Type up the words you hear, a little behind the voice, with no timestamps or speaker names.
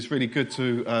It's really good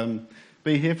to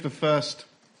be here for the first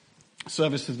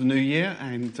service of the new year,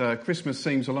 and Christmas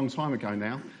seems a long time ago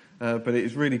now, but it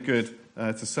is really good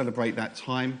to celebrate that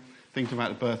time, thinking about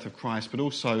the birth of Christ, but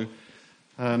also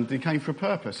he came for a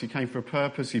purpose. He came for a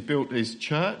purpose. He built his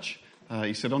church.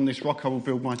 He said, "On this rock I will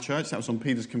build my church." That was on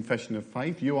Peter's confession of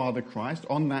faith. You are the Christ.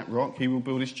 On that rock he will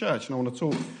build his church. And I want to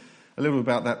talk a little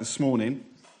about that this morning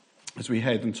as we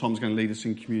head, and Tom's going to lead us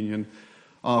in communion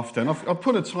after. And I've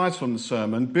put a title on the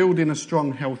sermon, Building a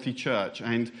Strong, Healthy Church.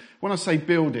 And when I say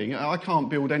building, I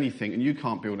can't build anything and you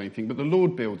can't build anything, but the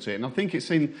Lord builds it. And I think it's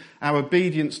in our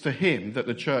obedience to him that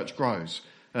the church grows.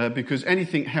 Because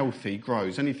anything healthy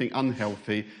grows. Anything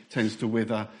unhealthy tends to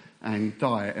wither and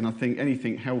die. And I think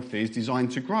anything healthy is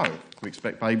designed to grow. We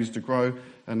expect babies to grow,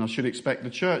 and I should expect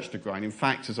the church to grow. And in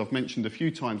fact, as I've mentioned a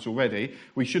few times already,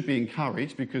 we should be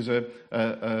encouraged because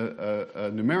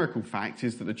a numerical fact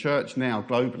is that the church now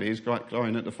globally is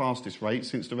growing at the fastest rate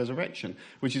since the resurrection,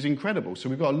 which is incredible. So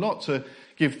we've got a lot to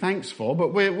give thanks for,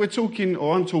 but we're talking,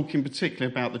 or I'm talking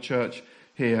particularly about the church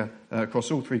here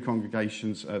across all three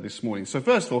congregations this morning. So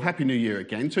first of all, Happy New Year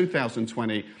again.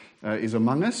 2020 is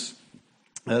among us.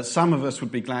 Some of us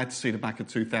would be glad to see the back of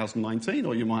 2019,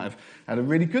 or you might have had a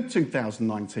really good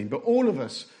 2019. But all of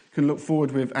us can look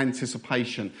forward with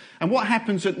anticipation. And what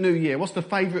happens at New Year? What's the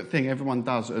favourite thing everyone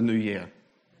does at New Year?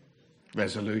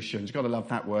 Resolutions. You've got to love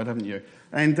that word, haven't you?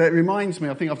 And it reminds me,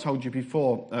 I think I've told you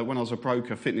before, when I was a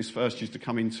broker, Fitness First used to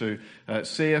come in to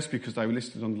see us because they were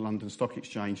listed on the London Stock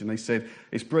Exchange, and they said,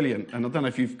 it's brilliant. And I don't know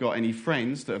if you've got any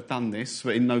friends that have done this,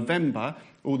 but in November,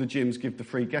 all the gyms give the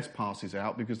free guest passes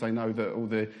out because they know that all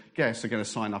the guests are going to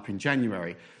sign up in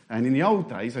January. And in the old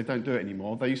days, they don't do it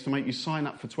anymore. They used to make you sign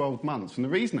up for 12 months. And the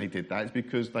reason they did that is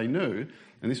because they knew,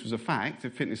 and this was a fact,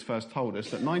 that Fitness First told us,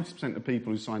 that 90% of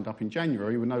people who signed up in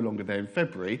January were no longer there in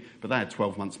February, but they had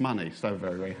 12 months' money, so they were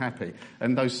very, very happy.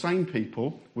 And those same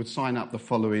people would sign up the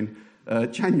following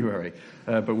January,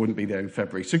 but wouldn't be there in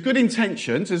February. So good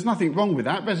intentions, there's nothing wrong with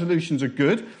that. Resolutions are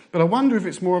good, but I wonder if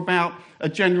it's more about a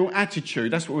general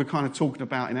attitude. That's what we're kind of talking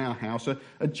about in our house,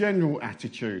 a general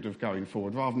attitude of going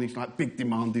forward, rather than these like big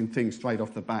demanding things straight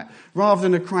off the bat. Rather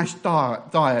than a crash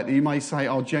diet, you may say,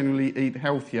 I'll generally eat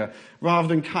healthier. Rather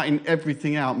than cutting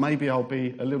everything out, maybe I'll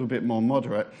be a little bit more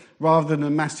moderate. Rather than a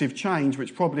massive change,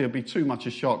 which probably will be too much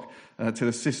a shock to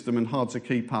the system and hard to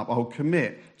keep up, I'll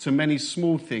commit to many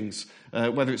small things,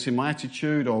 whether it's in my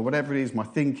attitude or whatever it is, my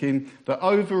thinking, that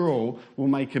overall will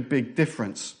make a big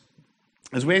difference.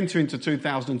 As we enter into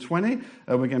 2020,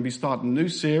 we're going to be starting a new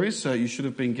series, so you should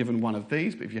have been given one of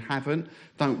these, but if you haven't,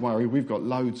 don't worry, we've got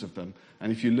loads of them.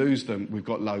 And if you lose them, we've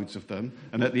got loads of them.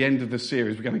 And at the end of the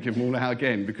series, we're going to give them all out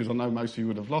again, because I know most of you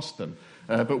would have lost them.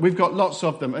 But we've got lots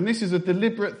of them. And this is a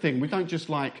deliberate thing. We don't just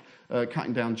like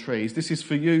cutting down trees. This is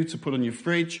for you to put on your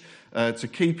fridge, to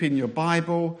keep in your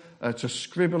Bible, to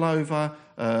scribble over,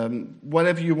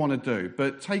 whatever you want to do.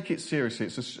 But take it seriously.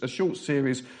 It's a short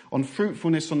series on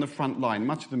fruitfulness on the front line.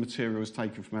 Much of the material is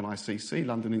taken from LICC,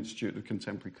 London Institute of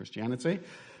Contemporary Christianity.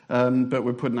 But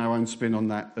we're putting our own spin on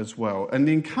that as well. And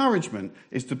the encouragement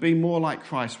is to be more like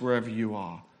Christ wherever you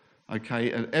are.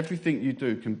 Okay, and everything you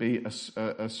do can be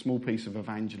a small piece of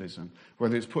evangelism.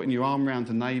 Whether it's putting your arm around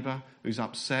a neighbour who's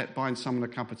upset, buying someone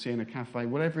a cup of tea in a cafe,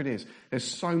 whatever it is, there's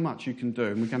so much you can do,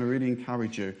 and we're going to really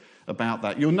encourage you about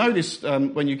that. You'll notice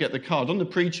when you get the card, on the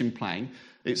preaching plan,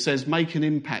 it says, make an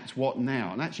impact, what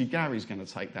now? And actually Gary's going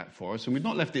to take that for us, and we've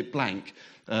not left it blank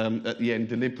at the end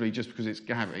deliberately just because it's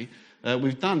Gary.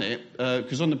 We've done it,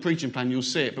 because on the preaching plan you'll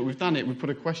see it, but we've done it, we've put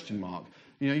a question mark.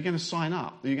 You know, you're going to sign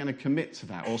up, you're going to commit to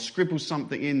that, or scribble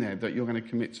something in there that you're going to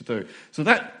commit to do. So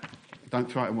that,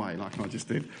 don't throw it away like I just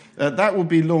did. That will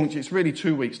be launched, it's really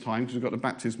 2 weeks' time, because we've got the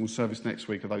baptismal service next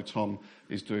week, although Tom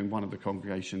is doing one of the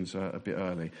congregations a bit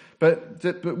early. But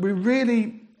we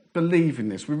really believe in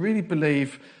this. We really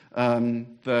believe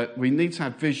that we need to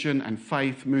have vision and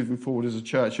faith moving forward as a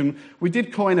church. And we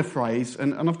did coin a phrase,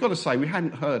 and I've got to say, we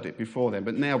hadn't heard it before then,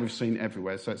 but now we've seen it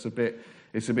everywhere, so it's a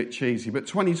bit cheesy. But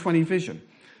 2020 vision.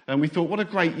 And we thought, what a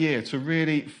great year to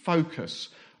really focus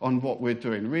on what we're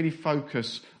doing, really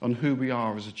focus on who we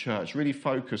are as a church, really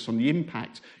focus on the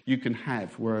impact you can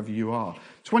have wherever you are.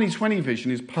 2020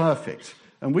 vision is perfect.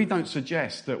 And we don't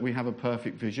suggest that we have a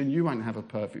perfect vision. You won't have a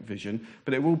perfect vision,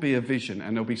 but it will be a vision,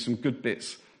 and there'll be some good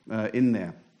bits in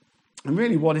there. And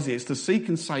really, what is it? It's to seek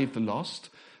and save the lost.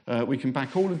 We can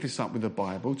back all of this up with the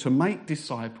Bible, to make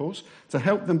disciples, to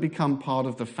help them become part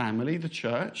of the family, the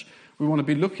church. We want to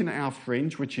be looking at our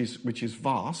fringe, which is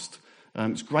vast.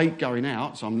 It's great going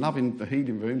out, so I'm loving the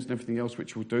healing rooms and everything else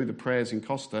which we'll do, the prayers in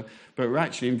Costa, but we're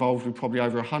actually involved with probably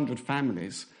over 100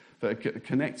 families that are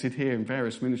connected here in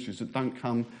various ministries that don't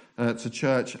come to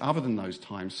church other than those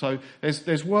times. So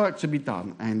there's work to be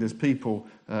done, and there's people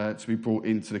to be brought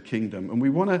into the kingdom. And we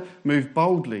want to move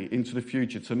boldly into the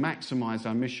future to maximise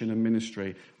our mission and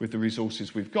ministry with the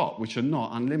resources we've got, which are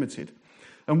not unlimited.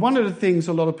 And one of the things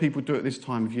a lot of people do at this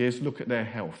time of year is look at their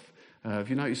health. Have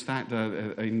you noticed that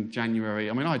in January?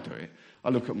 I mean, I do it. I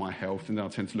look at my health and then I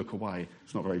tend to look away.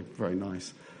 It's not very, very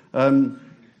nice.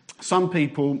 Some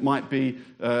people might be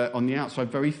on the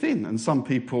outside very thin, and some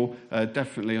people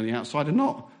definitely on the outside are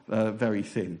not very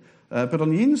thin. But on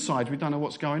the inside, we don't know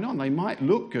what's going on. They might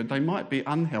look good. They might be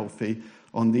unhealthy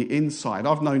on the inside.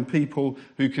 I've known people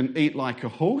who can eat like a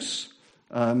horse,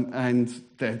 and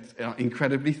they're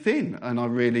incredibly thin, and I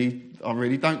really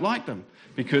don't like them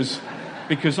because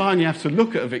I only have to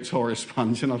look at a Victoria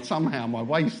sponge and somehow my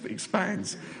waist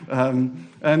expands. And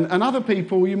other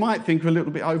people you might think are a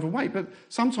little bit overweight, but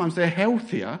sometimes they're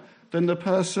healthier than the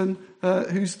person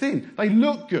who's thin. They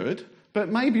look good, but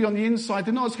maybe on the inside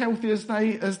they're not as healthy as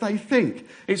they think.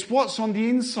 It's what's on the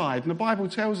inside, and the Bible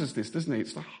tells us this, doesn't it?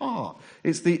 It's the heart.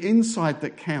 It's the inside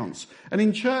that counts. And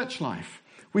in church life,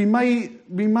 we may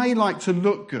like to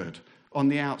look good on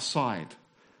the outside,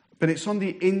 but it's on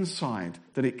the inside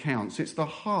that it counts. It's the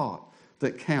heart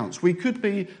that counts. We could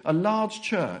be a large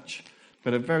church,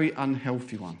 but a very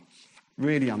unhealthy one.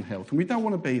 Really unhealthy. And we don't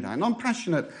want to be that. And I'm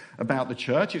passionate about the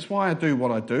church. It's why I do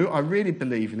what I do. I really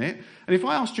believe in it. And if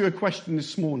I asked you a question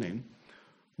this morning,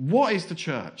 what is the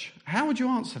church? How would you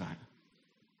answer that?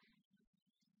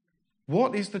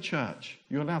 What is the church?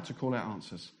 You're allowed to call out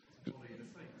answers.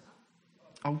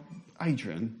 Oh,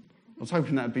 Adrian, I was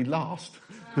hoping that would be last.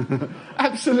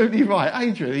 Absolutely right.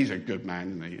 Adrian, he's a good man,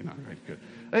 isn't he? You know, very good.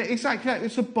 Exactly that.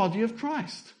 It's the body of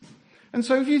Christ. And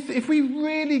so if we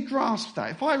really grasp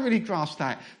that, if I really grasp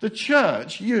that, the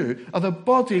church, you, are the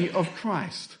body of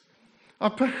Christ. I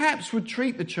perhaps would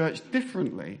treat the church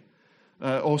differently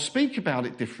or speak about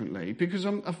it differently because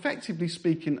I'm effectively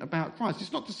speaking about Christ.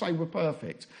 It's not to say we're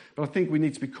perfect, but I think we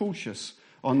need to be cautious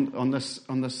on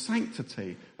the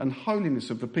sanctity and holiness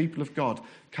of the people of God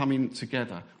coming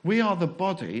together. We are the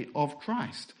body of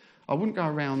Christ. I wouldn't go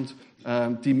around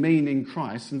demeaning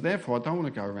Christ, and therefore I don't want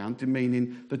to go around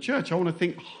demeaning the church. I want to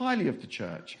think highly of the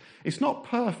church. It's not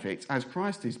perfect as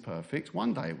Christ is perfect.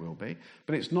 One day it will be,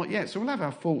 but it's not yet. So we'll have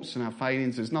our faults and our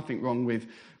failings. There's nothing wrong with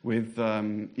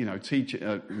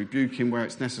teaching, rebuking where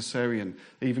it's necessary, and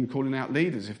even calling out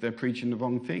leaders if they're preaching the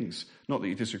wrong things. Not that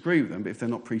you disagree with them, but if they're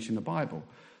not preaching the Bible.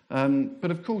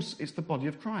 But of course, it's the body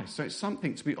of Christ, so it's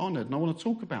something to be honoured. And I want to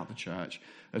talk about the church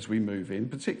as we move in,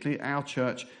 particularly our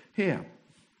church here.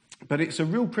 But it's a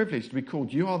real privilege to be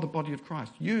called, you are the body of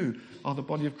Christ. You are the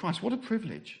body of Christ. What a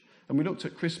privilege. And we looked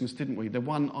at Christmas, didn't we? The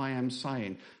one I am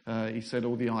saying. He said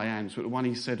all the I ams, but the one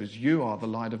he said was, you are the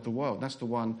light of the world. That's the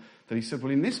one that he said,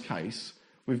 well, in this case,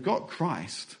 we've got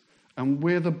Christ, and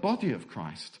we're the body of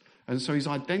Christ. And so he's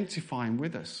identifying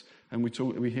with us. And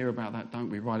we hear about that, don't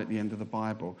we, right at the end of the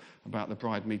Bible, about the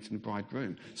bride meeting the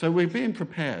bridegroom. So we're being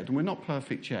prepared, and we're not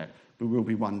perfect yet, but we will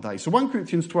be one day. So 1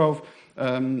 Corinthians 12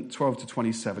 to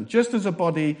 27. Just as a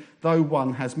body, though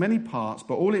one, has many parts,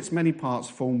 but all its many parts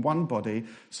form one body,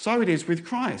 so it is with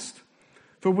Christ.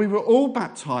 For we were all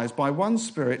baptized by one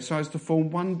Spirit so as to form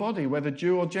one body, whether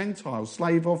Jew or Gentile,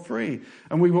 slave or free.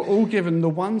 And we were all given the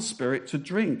one Spirit to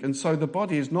drink. And so the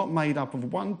body is not made up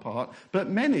of one part, but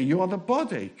many. You are the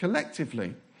body,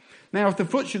 collectively. Now, if the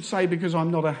foot should say, because I'm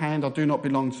not a hand, I do not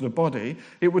belong to the body,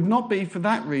 it would not be for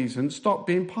that reason stop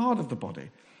being part of the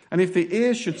body. And if the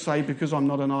ear should say, because I'm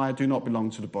not an eye, I do not belong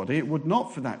to the body, it would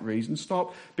not for that reason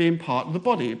stop being part of the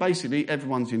body. Basically,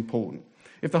 everyone's important.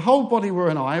 If the whole body were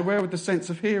an eye, where would the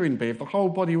sense of hearing be? If the whole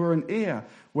body were an ear,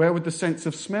 where would the sense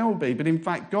of smell be? But in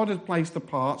fact, God has placed the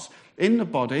parts in the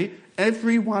body,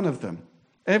 every one of them,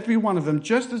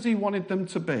 just as he wanted them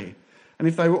to be. And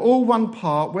if they were all one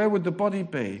part, where would the body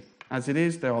be? As it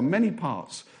is, there are many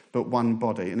parts, but one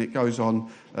body. And it goes on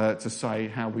to say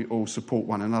how we all support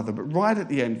one another. But right at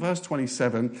the end, verse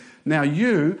 27, now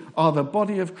you are the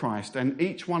body of Christ, and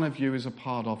each one of you is a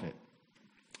part of it.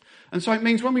 And so it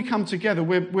means when we come together,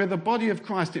 we're the body of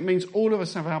Christ. It means all of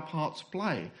us have our part to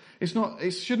play.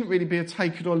 It shouldn't really be a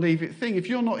take it or leave it thing. If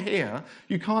you're not here,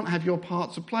 you can't have your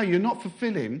part to play. You're not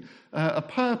fulfilling a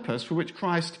purpose for which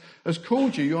Christ has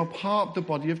called you. You're part of the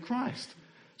body of Christ.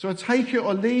 So a take it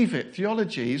or leave it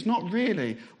theology is not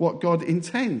really what God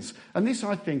intends. And this,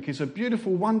 I think, is a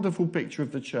beautiful, wonderful picture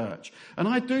of the church. And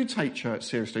I do take church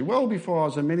seriously. Well before I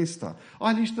was a minister,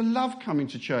 I used to love coming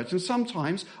to church. And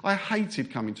sometimes I hated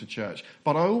coming to church,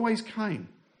 but I always came.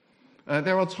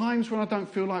 There are times when I don't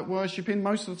feel like worshipping.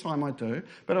 Most of the time I do.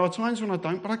 But there are times when I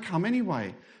don't, but I come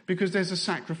anyway because there's a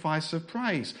sacrifice of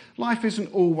praise. Life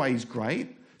isn't always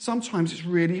great. Sometimes it's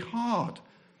really hard.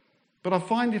 But I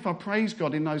find if I praise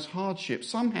God in those hardships,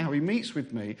 somehow he meets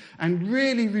with me and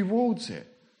really rewards it.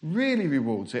 Really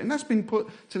rewards it. And that's been put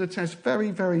to the test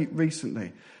very, very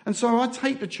recently. And so I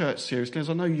take the church seriously, as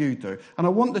I know you do. And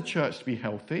I want the church to be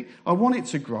healthy. I want it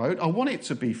to grow. I want it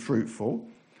to be fruitful.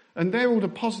 And they're all the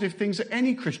positive things that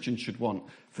any Christian should want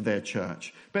for their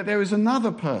church. But there is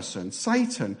another person,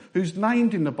 Satan, who's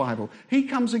named in the Bible. He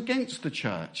comes against the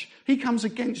church. He comes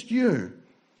against you.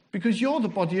 Because you're the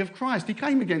body of Christ. He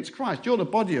came against Christ. You're the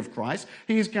body of Christ.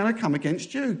 He is going to come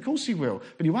against you. Of course he will.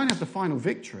 But he won't have the final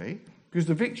victory because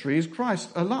the victory is Christ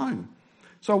alone.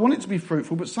 So I want it to be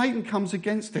fruitful, but Satan comes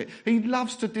against it. He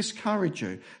loves to discourage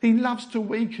you. He loves to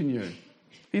weaken you.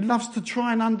 He loves to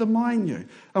try and undermine you.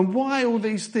 And why all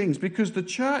these things? Because the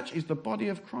church is the body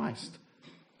of Christ.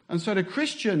 And so the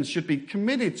Christians should be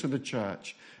committed to the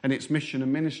church and its mission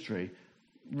and ministry,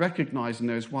 recognizing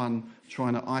there's one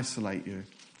trying to isolate you,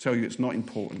 tell you it's not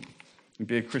important. You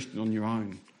be a Christian on your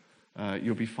own.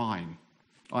 You'll be fine.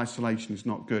 Isolation is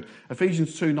not good.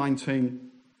 Ephesians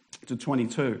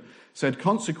 2:19-22 said,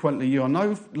 consequently, you are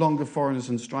no longer foreigners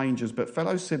and strangers, but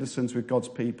fellow citizens with God's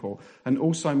people and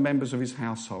also members of his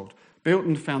household, built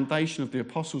on the foundation of the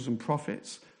apostles and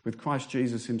prophets, with Christ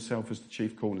Jesus himself as the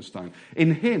chief cornerstone.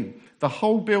 In him, the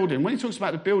whole building, when he talks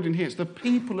about the building here, it's the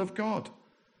people of God.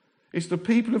 It's the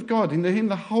people of God. In him,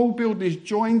 the whole building is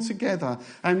joined together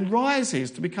and rises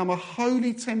to become a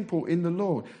holy temple in the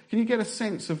Lord. Can you get a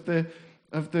sense of the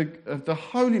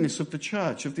holiness of the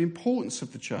church, of the importance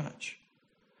of the church?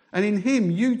 And in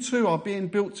him, you too are being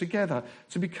built together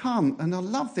to become, and I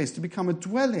love this, to become a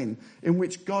dwelling in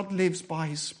which God lives by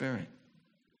his Spirit.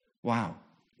 Wow.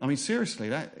 I mean,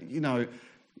 seriously,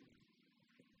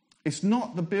 it's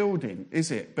not the building,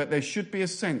 is it? But there should be a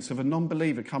sense of a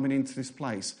non-believer coming into this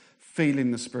place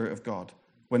feeling the Spirit of God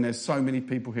when there's so many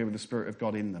people here with the Spirit of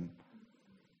God in them.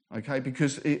 Okay,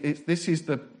 because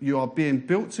you are being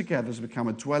built together to become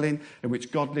a dwelling in which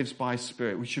God lives by his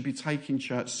Spirit. We should be taking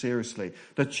church seriously.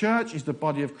 The church is the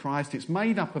body of Christ. It's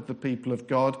made up of the people of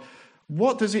God.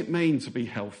 What does it mean to be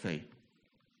healthy?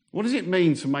 What does it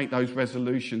mean to make those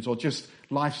resolutions or just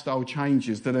lifestyle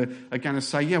changes that are going to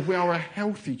say, yeah, we are a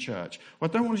healthy church? We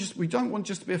don't want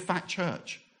just to be a fat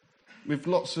church with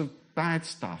lots of bad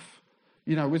stuff.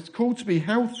 We're called to be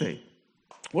healthy.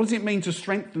 What does it mean to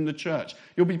strengthen the church?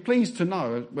 You'll be pleased to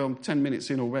know, well, I'm 10 minutes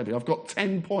in already. I've got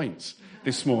 10 points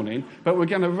this morning, but we're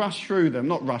going to rush through them.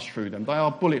 Not rush through them. They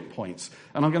are bullet points.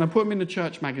 And I'm going to put them in the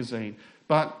church magazine.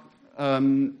 But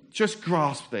just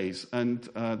grasp these, and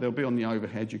they'll be on the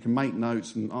overhead. You can make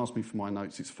notes and ask me for my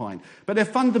notes. It's fine. But they're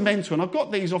fundamental, and I've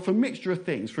got these off a mixture of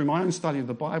things through my own study of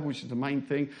the Bible, which is the main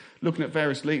thing, looking at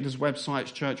various leaders'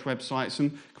 websites, church websites,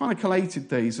 and kind of collated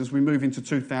these as we move into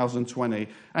 2020,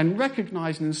 and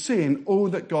recognising and seeing all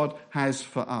that God has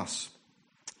for us.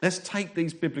 Let's take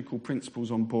these biblical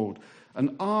principles on board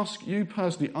and ask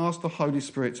the Holy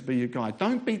Spirit to be your guide.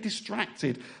 Don't be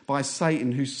distracted by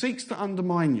Satan, who seeks to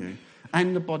undermine you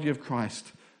and the body of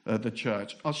Christ, the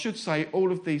church. I should say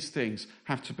all of these things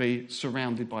have to be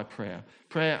surrounded by prayer.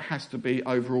 Prayer has to be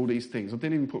over all these things. I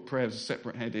didn't even put prayer as a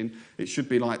separate heading. It should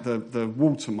be like the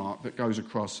watermark that goes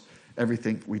across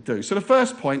everything we do. So the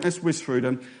first point, let's whiz through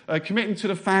them. Committing to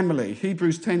the family.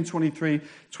 Hebrews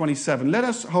 10:23-27. Let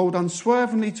us hold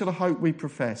unswervingly to the hope we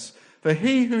profess, for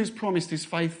he who is promised is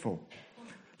faithful.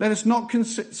 Let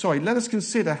us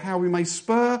consider how we may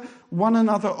spur one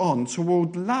another on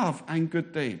toward love and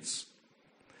good deeds.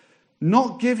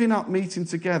 Not giving up meeting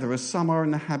together as some are in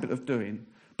the habit of doing,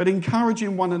 but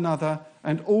encouraging one another,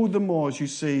 and all the more as you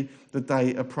see the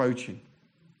day approaching.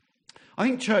 I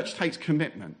think church takes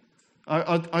commitment.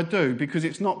 I do, because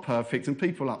it's not perfect, and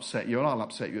people upset you, and I'll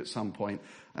upset you at some point,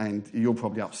 and you'll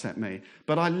probably upset me.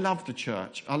 But I love the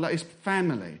church. It's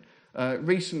family.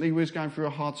 Recently, we was going through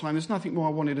a hard time. There's nothing more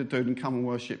I wanted to do than come and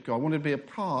worship God. I wanted to be a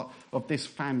part of this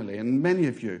family, and many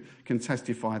of you can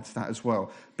testify to that as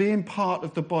well. Being part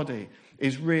of the body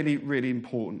is really, really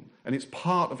important, and it's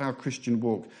part of our Christian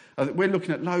walk. We're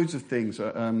looking at loads of things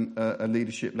at a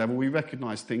leadership level. We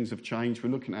recognise things have changed. We're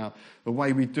looking at the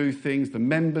way we do things, the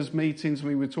members' meetings.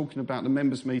 We were talking about the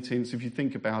members' meetings. If you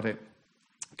think about it,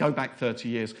 go back 30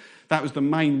 years. That was the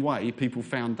main way people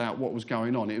found out what was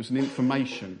going on. It was an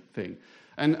information thing.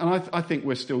 And I think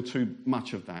we're still too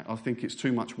much of that. I think it's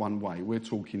too much one way. We're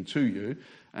talking to you,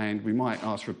 and we might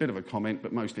ask for a bit of a comment,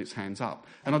 but mostly it's hands up.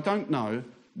 And I don't know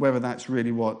whether that's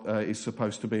really what is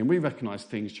supposed to be. And we recognise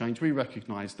things change. We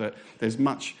recognise that there's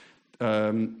much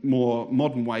more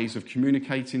modern ways of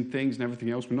communicating things and everything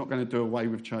else. We're not going to do away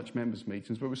with church members'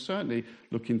 meetings, but we're certainly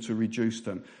looking to reduce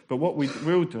them. But what we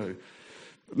will do,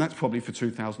 and that's probably for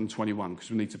 2021, because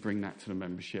we need to bring that to the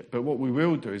membership. But what we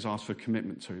will do is ask for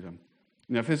commitment to them.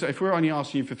 You know, if we're only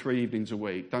asking you for 3 evenings a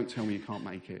week, don't tell me you can't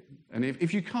make it. And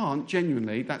if you can't,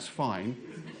 genuinely, that's fine.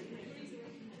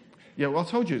 Yeah, well, I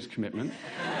told you it's commitment.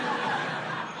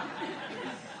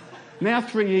 Now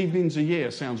 3 evenings a year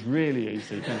sounds really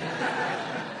easy, doesn't it?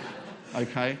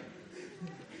 Okay?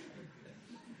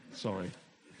 Sorry.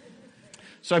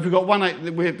 So if we've got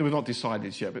we've not decided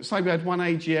this yet, but say we had 1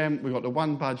 AGM, we've got the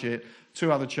 1 budget,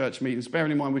 2 other church meetings.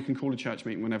 Bearing in mind we can call a church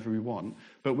meeting whenever we want,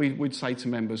 but we'd say to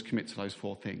members, commit to those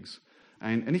 4 things.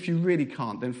 And if you really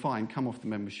can't, then fine, come off the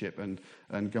membership and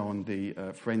go on the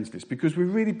friends list, because we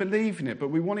really believe in it, but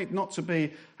we want it not to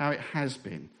be how it has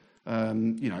been.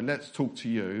 Let's talk to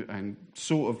you, and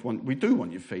we do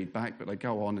want your feedback, but they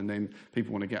go on and then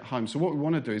people want to get home. So what we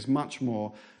want to do is much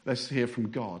more, let's hear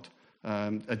from God,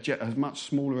 a much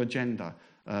smaller agenda,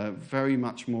 very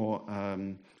much more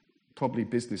probably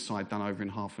business side done over in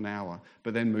half an hour,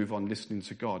 but then move on listening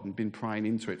to God and been praying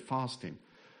into it, fasting,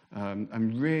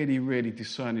 and really, really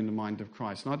discerning the mind of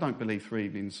Christ. And I don't believe 3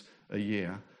 evenings a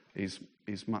year is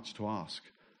much to ask.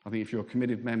 I think if you're a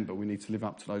committed member, we need to live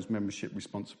up to those membership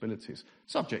responsibilities,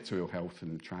 subject to ill health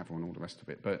and travel and all the rest of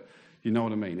it. But you know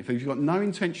what I mean. If you've got no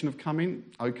intention of coming,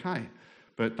 okay,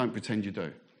 but don't pretend you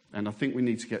do. And I think we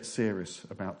need to get serious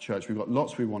about church. We've got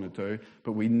lots we want to do,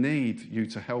 but we need you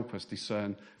to help us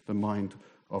discern the mind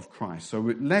of Christ.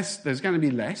 So there's going to be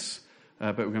less,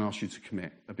 but we're going to ask you to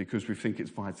commit because we think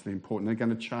it's vitally important. They're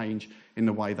going to change in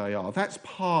the way they are. That's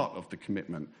part of the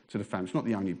commitment to the family. It's not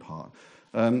the only part.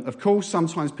 Of course,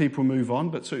 sometimes people move on,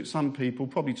 but some people,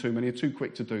 probably too many, are too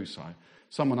quick to do so.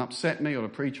 Someone upset me, or a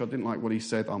preacher, I didn't like what he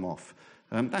said, I'm off.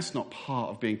 That's not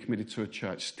part of being committed to a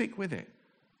church. Stick with it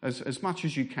as much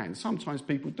as you can. Sometimes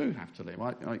people do have to leave,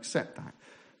 I accept that.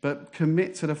 But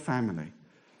commit to the family.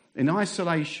 In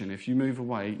isolation, if you move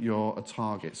away, you're a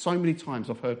target. So many times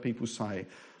I've heard people say,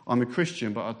 I'm a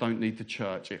Christian, but I don't need the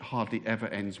church. It hardly ever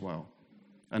ends well.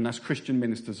 And that's Christian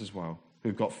ministers as well,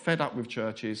 who've got fed up with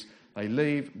churches. They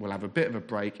leave, we'll have a bit of a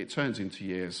break, it turns into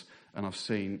years, and I've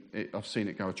seen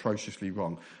it go atrociously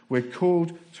wrong. We're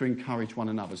called to encourage one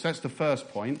another. So that's the first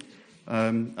point,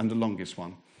 and the longest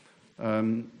one.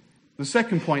 The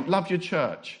second point, love your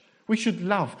church. We should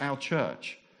love our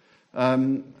church.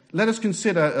 Let us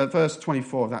consider, verse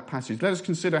 24 of that passage, let us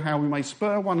consider how we may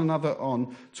spur one another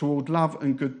on toward love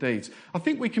and good deeds. I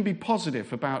think we can be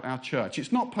positive about our church.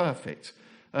 It's not perfect.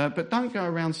 But don't go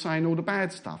around saying all the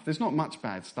bad stuff. There's not much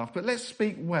bad stuff, but let's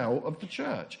speak well of the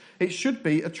church. It should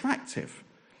be attractive.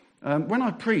 When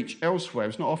I preach elsewhere,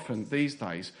 it's not often these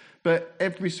days, but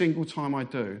every single time I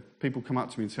do, people come up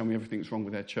to me and tell me everything's wrong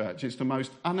with their church. It's the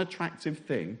most unattractive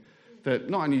thing that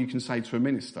not only you can say to a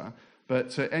minister, but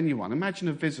to anyone. Imagine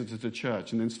a visitor to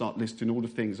church and then start listing all the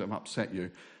things that have upset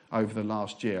you over the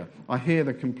last year. I hear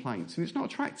the complaints, and it's not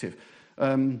attractive.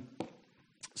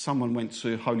 Someone went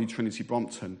to Holy Trinity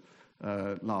Brompton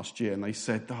last year, and they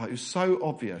said, it was so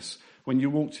obvious when you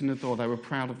walked in the door, they were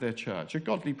proud of their church, a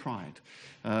godly pride.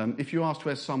 If you asked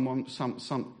where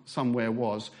somewhere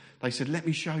was, they said, let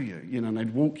me show you, and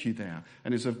they'd walk you there.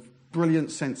 And it's a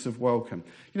brilliant sense of welcome.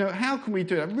 How can we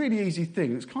do that? A really easy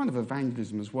thing. It's kind of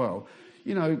evangelism as well.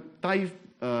 Dave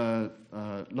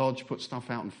Lodge puts stuff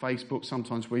out on Facebook.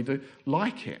 Sometimes we do.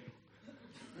 Like it.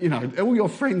 All your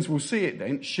friends will see it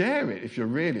then. Share it if you're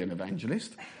really an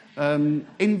evangelist.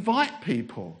 Invite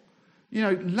people.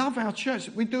 Love our church.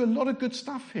 We do a lot of good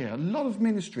stuff here, a lot of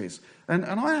ministries. And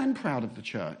I am proud of the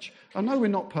church. I know we're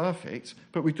not perfect,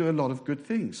 but we do a lot of good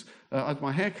things. I had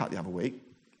my hair cut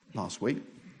last week,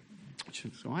 which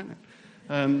is all right now.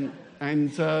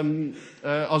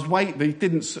 I was waiting, but he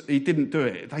didn't do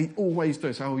it. They always do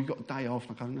it. So, you've got a day off.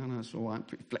 And I go, no, it's all right. I'm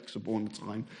pretty flexible on the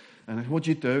time. And what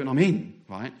do you do? And I'm in,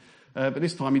 right? But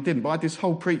this time he didn't. But I had this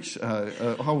whole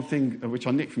whole thing which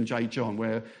I nicked from J. John,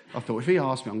 where I thought, if he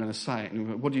asks me, I'm going to say it.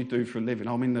 And what do you do for a living?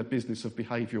 I'm in the business of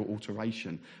behavioural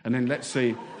alteration. And then let's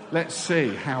see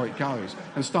how it goes.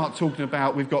 And start talking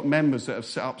about, we've got members that have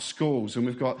set up schools, and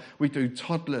we do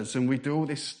toddlers, and we do all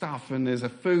this stuff, and there's a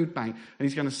food bank. And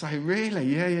he's going to say, really?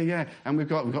 Yeah. And we've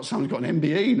got someone who's got an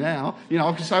MBE now.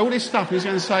 I can say all this stuff, and he's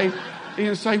going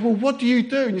to say, well, what do you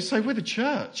do? And you say, we're the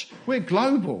church. We're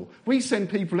global. We send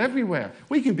people everywhere.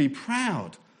 We can be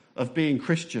proud of being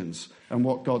Christians and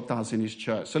what God does in his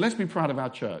church. So let's be proud of our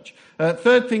church.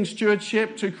 Third thing,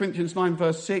 stewardship, 2 Corinthians 9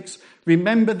 verse 6.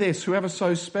 Remember this, whoever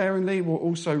sows sparingly will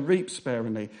also reap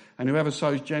sparingly, and whoever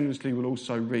sows generously will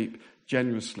also reap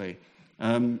generously.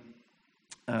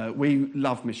 We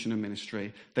love mission and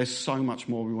ministry. There's so much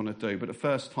more we want to do. But the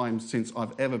first time since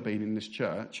I've ever been in this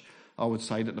church, I would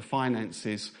say that the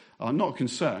finances are not a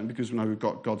concern because we know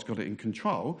God's got it in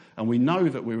control. And we know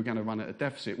that we were going to run at a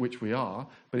deficit, which we are.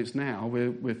 But it's now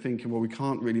we're thinking, well, we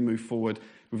can't really move forward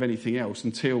with anything else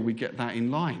until we get that in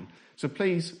line. So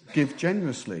please give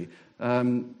generously.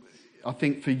 I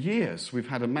think for years we've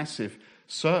had a massive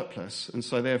surplus, and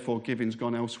so therefore giving's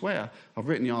gone elsewhere. I've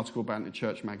written the article about it in the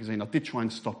church magazine. I did try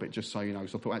and stop it, just so you know,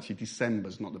 because I thought actually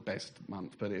December's not the best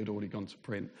month, but it had already gone to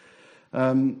print.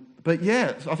 But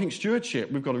yeah, I think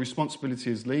stewardship, we've got a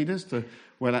responsibility as leaders to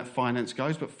where that finance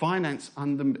goes, but finance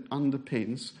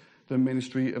underpins the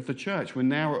ministry of the church. We're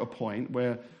now at a point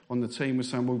where on the team we're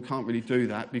saying, well, we can't really do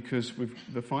that because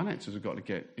the finances have got to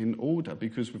get in order,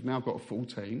 because we've now got a full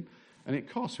team and it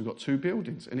costs. We've got 2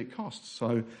 buildings and it costs.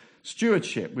 So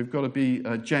stewardship, we've got to be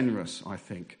generous, I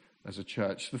think, as a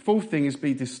church. The fourth thing is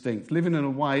be distinct, living in a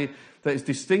way that is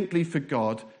distinctly for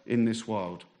God in this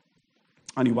world.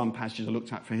 Only one passage I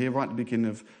looked at for here, right at the beginning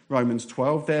of Romans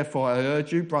 12. Therefore, I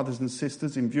urge you, brothers and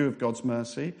sisters, in view of God's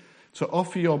mercy, to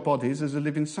offer your bodies as a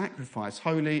living sacrifice,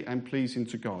 holy and pleasing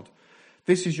to God.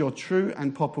 This is your true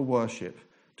and proper worship.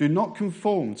 Do not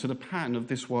conform to the pattern of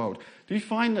this world. Do you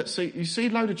find that, you see a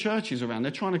load of churches around,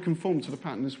 they're trying to conform to the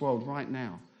pattern of this world right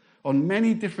now on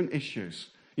many different issues.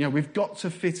 You know, we've got to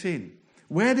fit in.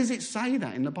 Where does it say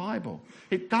that in the Bible?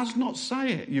 It does not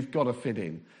say it, you've got to fit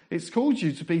in. It's called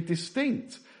you to be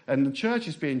distinct. And the church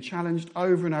is being challenged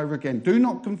over and over again. Do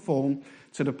not conform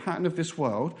to the pattern of this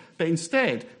world, but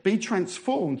instead be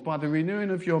transformed by the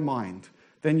renewing of your mind.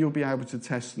 Then you'll be able to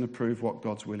test and approve what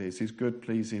God's will is, his good,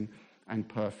 pleasing and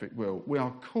perfect will. We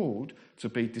are called to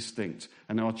be distinct.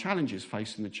 And there are challenges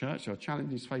facing the church, there are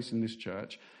challenges facing this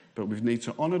church, but we need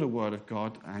to honour the word of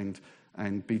God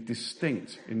and be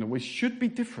distinct in the we should be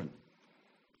different.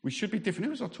 We should be different.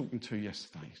 Who was I talking to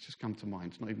yesterday? It's just come to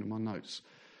mind. It's not even in my notes.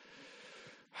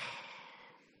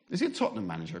 Is it Tottenham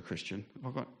manager, a Christian?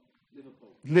 Have I got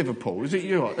Liverpool. Is it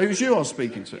you? It was you I was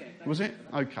speaking to. Was it?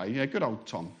 Okay. Yeah. Good old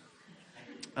Tom.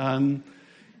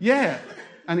 Yeah.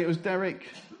 And it was Derek.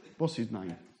 What's his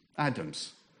name?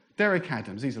 Adams. Derek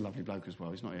Adams. He's a lovely bloke as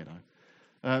well. He's not here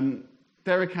though.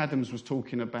 Derek Adams was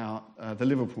talking about the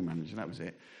Liverpool manager. That was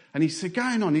it. And he said,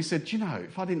 going on, he said, do you know,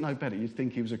 if I didn't know better, you'd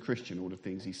think he was a Christian, all the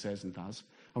things he says and does.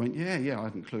 I went, yeah, I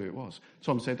hadn't a clue it was.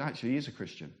 Tom said, actually, he is a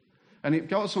Christian. And it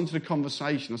got us onto the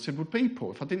conversation. I said, would people,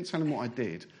 if I didn't tell them what I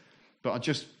did, but I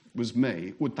just was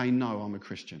me, would they know I'm a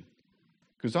Christian?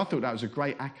 Because I thought that was a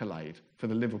great accolade for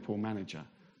the Liverpool manager.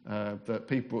 That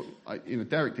people,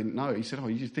 Derek didn't know. He said, oh,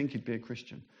 you think he'd be a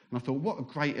Christian? And I thought, what a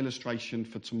great illustration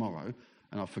for tomorrow.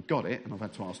 And I forgot it, and I've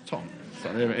had to ask Tom.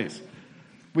 So there it is.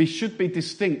 We should be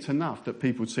distinct enough that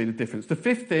people would see the difference. The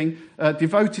fifth thing,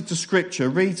 devoted to Scripture.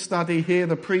 Read, study, hear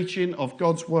the preaching of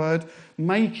God's Word.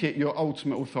 Make it your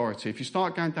ultimate authority. If you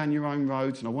start going down your own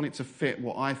roads, and I want it to fit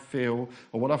what I feel,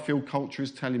 or what I feel culture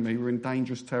is telling me, we're in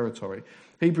dangerous territory.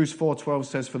 Hebrews 4:12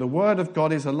 says, for the Word of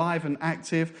God is alive and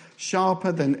active,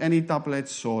 sharper than any double-edged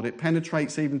sword. It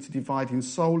penetrates even to dividing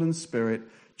soul and spirit,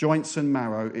 joints and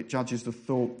marrow. It judges the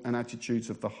thought and attitudes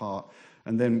of the heart.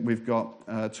 And then we've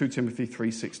got 2 Timothy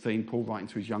 3:16, Paul writing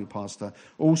to his young pastor.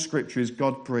 All Scripture is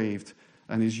God-breathed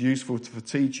and is useful for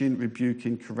teaching,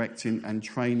 rebuking, correcting and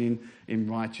training in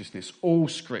righteousness. All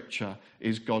Scripture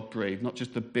is God-breathed, not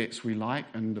just the bits we like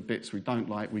and the bits we don't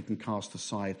like we can cast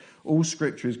aside. All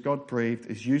Scripture is God-breathed,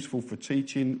 is useful for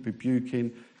teaching,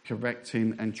 rebuking,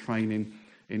 correcting and training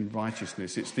in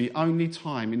righteousness. It's the only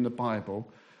time in the Bible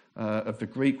of the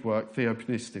Greek word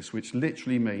theopneustos, which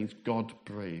literally means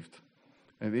God-breathed.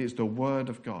 And it is the Word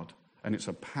of God, and it's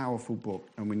a powerful book,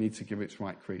 and we need to give it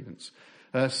right credence.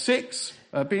 6,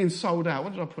 being sold out.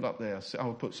 What did I put up there? I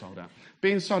put sold out.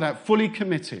 Being sold out, fully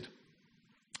committed.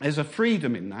 There's a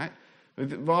freedom in that,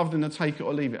 rather than a take it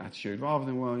or leave it attitude, rather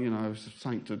than, well,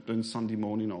 something to do Sunday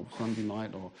morning or Sunday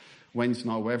night or Wednesday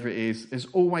night, wherever it is. There's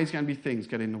always going to be things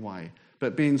get in the way.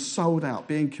 But being sold out,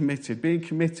 being committed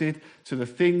to the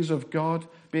things of God,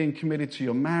 being committed to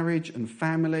your marriage and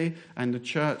family and the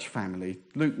church family.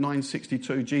 Luke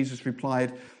 9:62, Jesus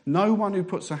replied, no one who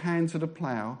puts a hand to the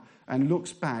plough and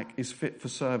looks back is fit for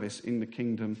service in the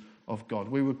kingdom of God.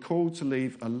 We were called to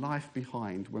leave a life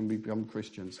behind when we become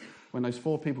Christians. When those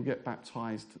 4 people get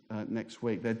baptised next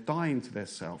week, they're dying to their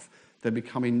self. They're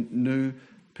becoming new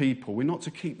people. We're not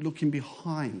to keep looking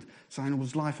behind, saying,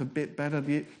 was life a bit better?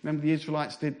 Remember the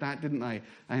Israelites did that, didn't they?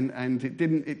 And it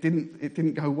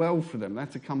didn't go well for them. They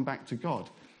had to come back to God.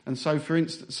 And so, for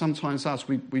instance, sometimes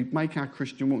we make our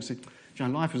Christian walk and say,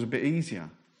 life was a bit easier.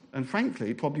 And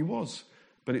frankly, it probably was.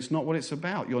 But it's not what it's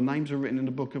about. Your names are written in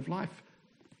the book of life.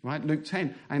 right? Luke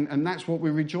 10. And that's what we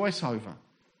rejoice over.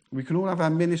 We can all have our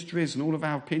ministries and all of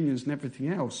our opinions and everything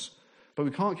else, but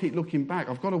we can't keep looking back.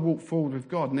 I've got to walk forward with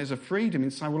God. And there's a freedom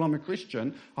in saying, well, I'm a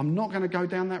Christian. I'm not going to go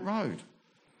down that road.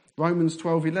 Romans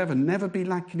 12:11, never be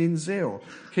lacking in zeal.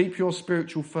 Keep your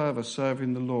spiritual fervour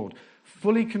serving the Lord.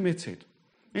 Fully committed.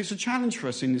 It's a challenge for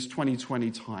us in this 2020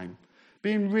 time.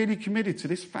 Being really committed to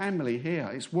this family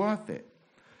here. It's worth it.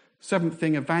 Seventh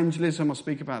thing, evangelism. I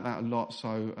speak about that a lot,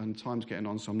 and time's getting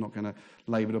on, so I'm not going to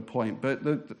labour the point. But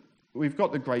we've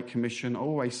got the Great Commission. I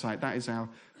always say that is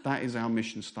our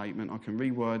mission statement. I can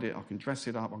reword it. I can dress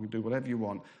it up. I can do whatever you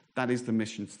want. That is the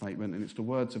mission statement, and it's the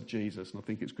words of Jesus, and I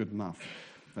think it's good enough.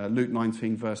 Luke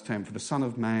 19, verse 10, for the Son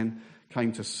of Man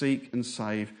came to seek and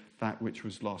save that which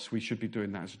was lost. We should be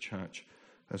doing that as a church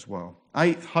as well.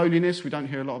 Eighth, holiness. We don't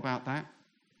hear a lot about that.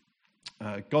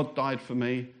 God died for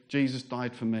me. Jesus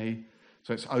died for me.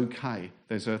 So it's okay.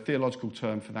 There's a theological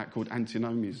term for that called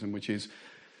antinomianism, which is,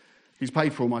 he's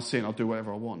paid for all my sin. I'll do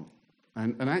whatever I want.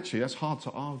 And actually, that's hard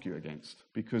to argue against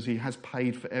because he has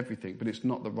paid for everything, but it's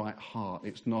not the right heart.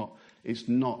 It's not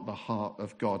the heart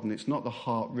of God, and it's not the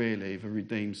heart, really, of a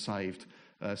redeemed, saved,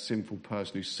 sinful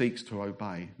person who seeks to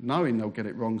obey, knowing they'll get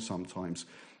it wrong sometimes.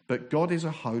 But God is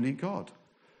a holy God,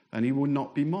 and he will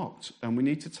not be mocked. And we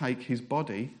need to take his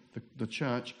body, the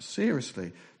church,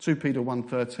 seriously. 2 Peter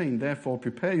 1:13, therefore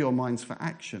prepare your minds for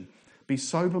action. Be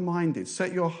sober-minded.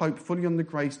 Set your hope fully on the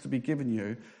grace to be given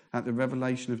you at the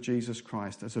revelation of Jesus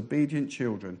Christ. As obedient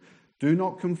children, do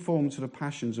not conform to the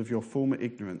passions of your former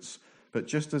ignorance, but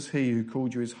just as he who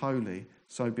called you is holy,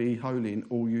 so be holy in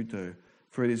all you do.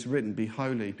 For it is written, be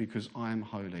holy because I am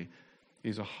holy.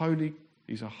 He's a holy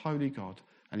God,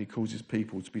 and he calls his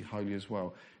people to be holy as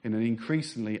well in an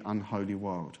increasingly unholy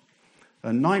world.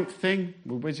 A ninth thing,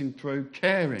 we're whizzing through,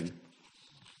 caring.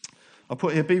 I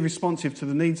put here, be responsive to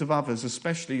the needs of others,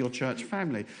 especially your church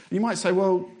family. You might say,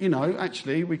 well,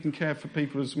 actually, we can care for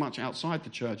people as much outside the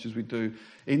church as we do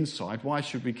inside. Why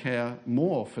should we care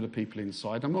more for the people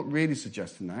inside? I'm not really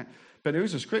suggesting that. But there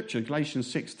is a scripture, Galatians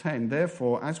 6:10.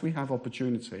 Therefore, as we have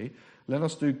opportunity, let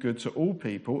us do good to all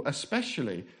people,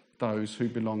 especially those who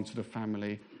belong to the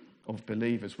family of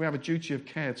believers. We have a duty of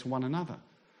care to one another.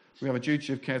 We have a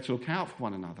duty of care to look out for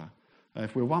one another.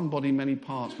 If we're one body, many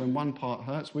parts, when one part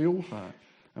hurts, we all hurt.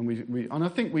 And I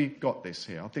think we got this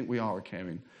here. I think we are a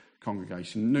caring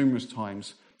congregation. Numerous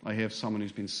times I hear of someone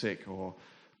who's been sick or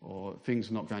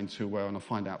things are not going too well, and I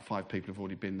find out 5 people have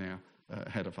already been there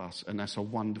ahead of us. And that's a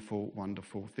wonderful,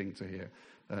 wonderful thing to hear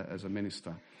as a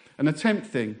minister. And the 10th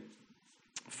thing,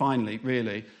 finally,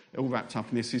 really, all wrapped up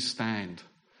in this, is stand.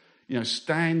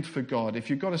 Stand for God. If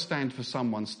you've got to stand for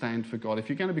someone, stand for God. If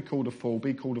you're going to be called a fool,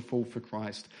 be called a fool for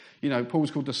Christ.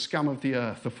 Paul's called the scum of the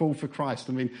earth, the fool for Christ.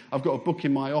 I've got a book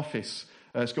in my office.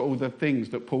 It's got all the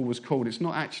things that Paul was called. It's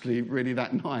not actually really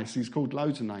that nice. He's called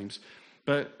loads of names.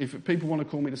 But if people want to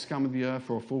call me the scum of the earth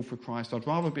or a fool for Christ, I'd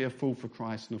rather be a fool for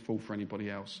Christ than a fool for anybody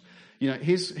else. He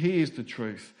is the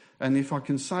truth. And if I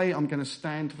can say I'm going to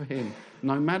stand for him,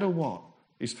 no matter what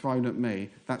is thrown at me,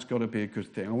 that's got to be a good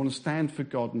thing. I want to stand for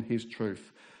God and his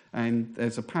truth. And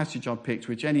there's a passage I picked,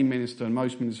 which any minister, and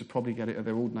most ministers probably get it at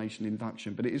their ordination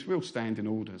induction, but it is real standing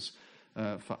orders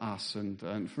for us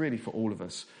and really for all of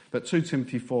us. But 2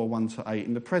 Timothy 4:1-8,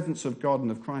 in the presence of God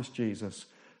and of Christ Jesus,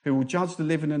 who will judge the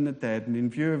living and the dead, and in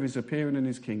view of his appearing in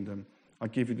his kingdom, I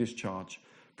give you this charge.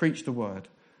 Preach the word.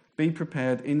 Be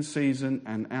prepared in season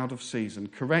and out of season.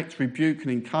 Correct, rebuke, and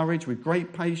encourage with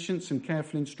great patience and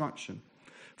careful instruction.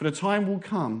 For the time will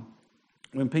come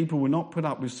when people will not put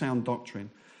up with sound doctrine.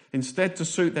 Instead, to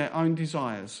suit their own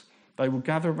desires, they will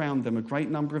gather around them a great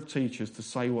number of teachers to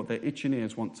say what their itching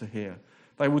ears want to hear.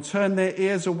 They will turn their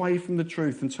ears away from the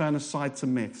truth and turn aside to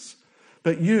myths.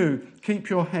 But you, keep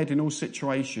your head in all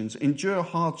situations, endure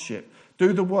hardship,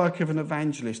 do the work of an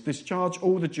evangelist, discharge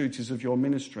all the duties of your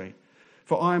ministry.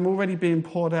 For I am already being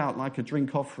poured out like a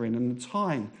drink offering, and the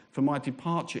time for my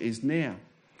departure is near.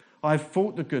 I've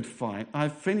fought the good fight,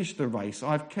 I've finished the race,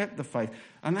 I've kept the faith.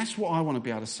 And that's what I want to be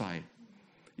able to say.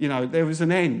 There was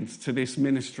an end to this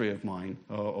ministry of mine,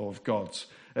 of God's.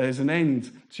 There's an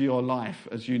end to your life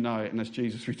as you know it and as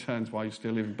Jesus returns while you're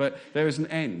still living. But there is an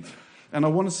end. And I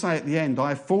want to say at the end, I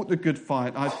have fought the good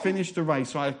fight, I've finished the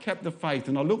race, I have kept the faith,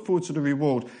 and I look forward to the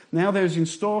reward. Now there is in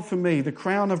store for me the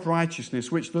crown of righteousness,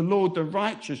 which the Lord, the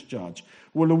righteous judge,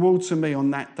 will award to me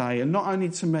on that day. And not only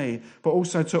to me, but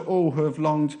also to all who have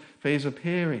longed for his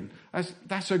appearing.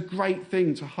 That's a great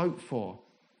thing to hope for.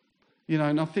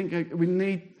 And I think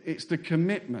it's the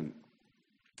commitment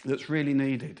that's really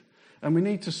needed. And we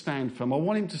need to stand firm. I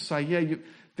want him to say,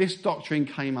 this doctrine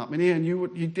came up in here and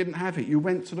you didn't have it. You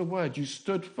went to the word. You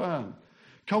stood firm.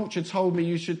 Culture told me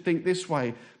you should think this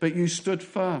way, but you stood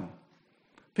firm.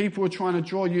 People were trying to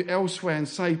draw you elsewhere and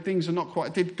say things are not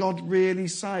quite. Did God really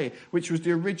say? Which was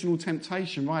the original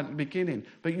temptation right at the beginning.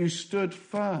 But you stood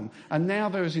firm. And now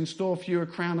there is in store for you a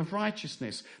crown of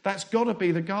righteousness. That's got to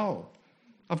be the goal.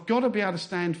 I've got to be able to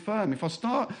stand firm. If I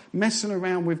start messing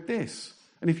around with this,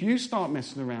 and if you start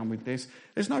messing around with this,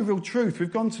 there's no real truth.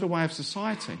 We've gone to the way of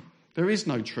society. There is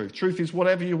no truth. Truth is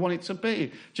whatever you want it to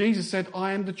be. Jesus said,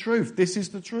 I am the truth. This is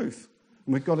the truth.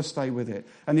 And we've got to stay with it.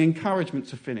 And the encouragement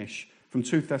to finish from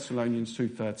 2 Thessalonians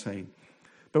 2:13.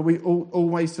 But we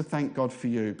always to thank God for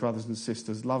you, brothers and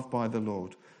sisters, loved by the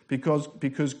Lord,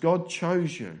 because God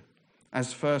chose you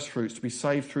as first fruits to be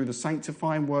saved through the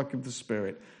sanctifying work of the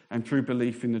Spirit and through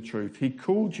belief in the truth. He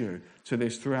called you to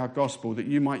this through our gospel, that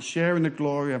you might share in the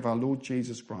glory of our Lord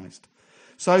Jesus Christ.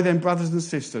 So then, brothers and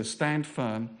sisters, stand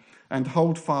firm and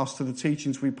hold fast to the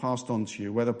teachings we passed on to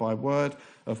you, whether by word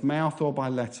of mouth or by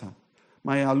letter.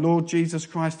 May our Lord Jesus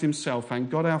Christ himself and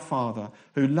God our Father,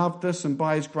 who loved us and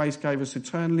by his grace gave us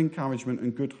eternal encouragement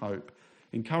and good hope,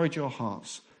 encourage your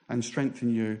hearts and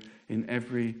strengthen you in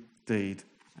every deed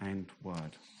and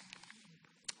word.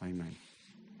 Amen.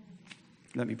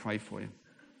 Let me pray for you.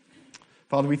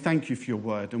 Father, we thank you for your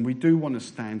word, and we do want to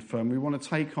stand firm. We want to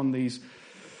take on these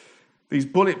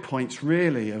bullet points,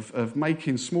 really, of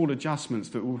making small adjustments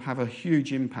that will have a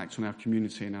huge impact on our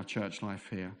community and our church life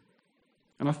here.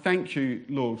 And I thank you,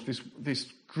 Lord, for this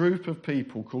group of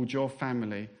people called your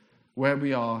family, where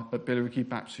we are at Billericay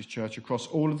Baptist Church, across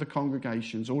all of the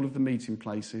congregations, all of the meeting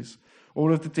places,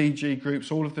 all of the DG groups,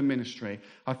 all of the ministry.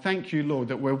 I thank you, Lord,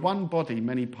 that we're one body,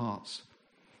 many parts.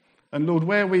 And Lord,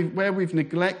 where we've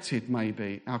neglected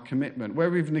maybe our commitment, where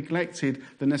we've neglected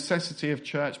the necessity of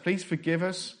church, please forgive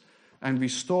us and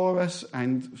restore us.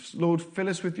 And Lord, fill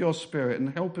us with your Spirit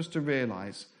and help us to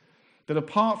realise that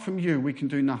apart from you, we can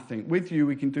do nothing. With you,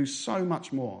 we can do so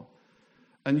much more.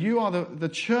 And you are the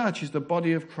church is the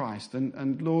body of Christ.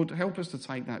 And Lord, help us to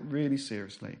take that really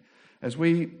seriously. As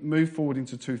we move forward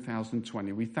into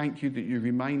 2020, we thank you that you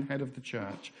remain head of the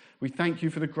church. We thank you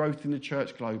for the growth in the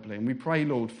church globally. And we pray,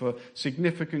 Lord, for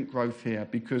significant growth here,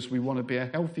 because we want to be a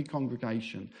healthy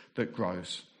congregation that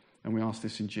grows. And we ask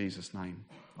this in Jesus' name.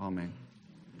 Amen.